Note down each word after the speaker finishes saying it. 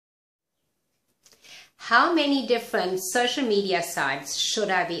How many different social media sites should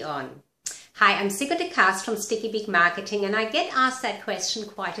I be on? Hi, I'm Sigrid de Cast from Sticky Beak Marketing, and I get asked that question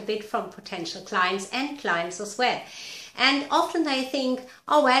quite a bit from potential clients and clients as well. And often they think,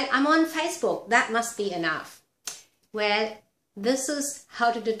 oh well, I'm on Facebook, that must be enough. Well, this is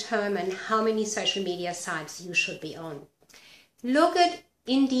how to determine how many social media sites you should be on. Look at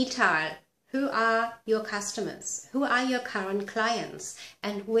in detail who are your customers, who are your current clients,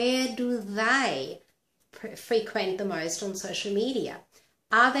 and where do they frequent the most on social media.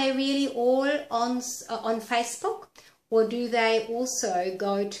 Are they really all on Facebook, or do they also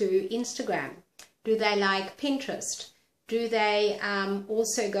go to Instagram? Do they like Pinterest? Do they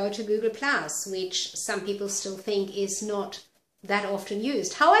also go to Google+, which some people still think is not that often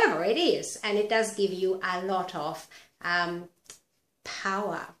used? However, it is, and it does give you a lot of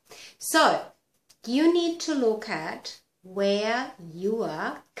power. So you need to look at where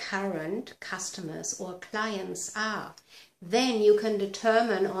your current customers or clients are. Then you can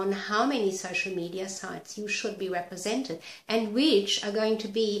determine on how many social media sites you should be represented and which are going to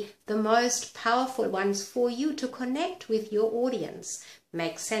be the most powerful ones for you to connect with your audience.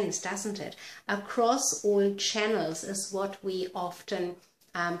 Makes sense, doesn't it? Across all channels is what we often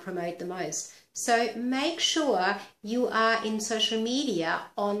promote the most. So make sure you are in social media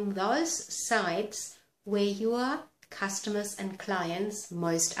on those sites where your customers and clients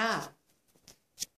most are.